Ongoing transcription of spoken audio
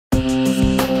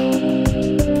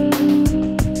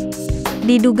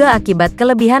Diduga akibat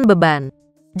kelebihan beban.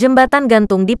 Jembatan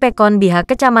gantung di Pekon Biha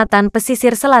Kecamatan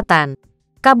Pesisir Selatan,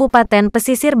 Kabupaten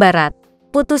Pesisir Barat,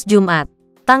 putus Jumat,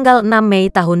 tanggal 6 Mei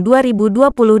tahun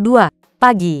 2022,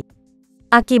 pagi.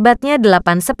 Akibatnya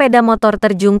 8 sepeda motor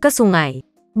terjung ke sungai.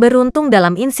 Beruntung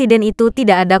dalam insiden itu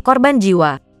tidak ada korban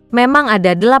jiwa. Memang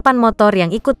ada 8 motor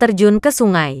yang ikut terjun ke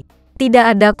sungai. Tidak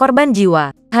ada korban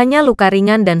jiwa, hanya luka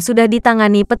ringan dan sudah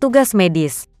ditangani petugas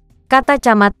medis, kata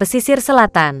Camat Pesisir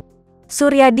Selatan,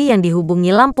 Suryadi yang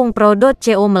dihubungi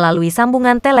lampungpro.co melalui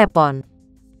sambungan telepon.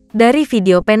 Dari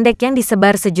video pendek yang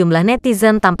disebar sejumlah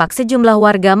netizen tampak sejumlah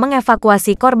warga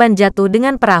mengevakuasi korban jatuh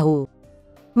dengan perahu.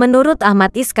 Menurut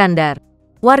Ahmad Iskandar,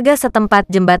 warga setempat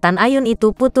jembatan ayun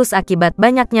itu putus akibat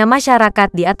banyaknya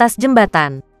masyarakat di atas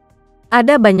jembatan.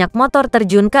 Ada banyak motor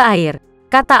terjun ke air,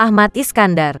 kata Ahmad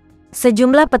Iskandar.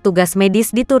 Sejumlah petugas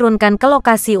medis diturunkan ke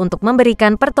lokasi untuk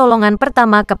memberikan pertolongan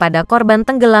pertama kepada korban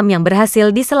tenggelam yang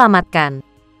berhasil diselamatkan.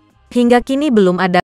 Hingga kini belum ada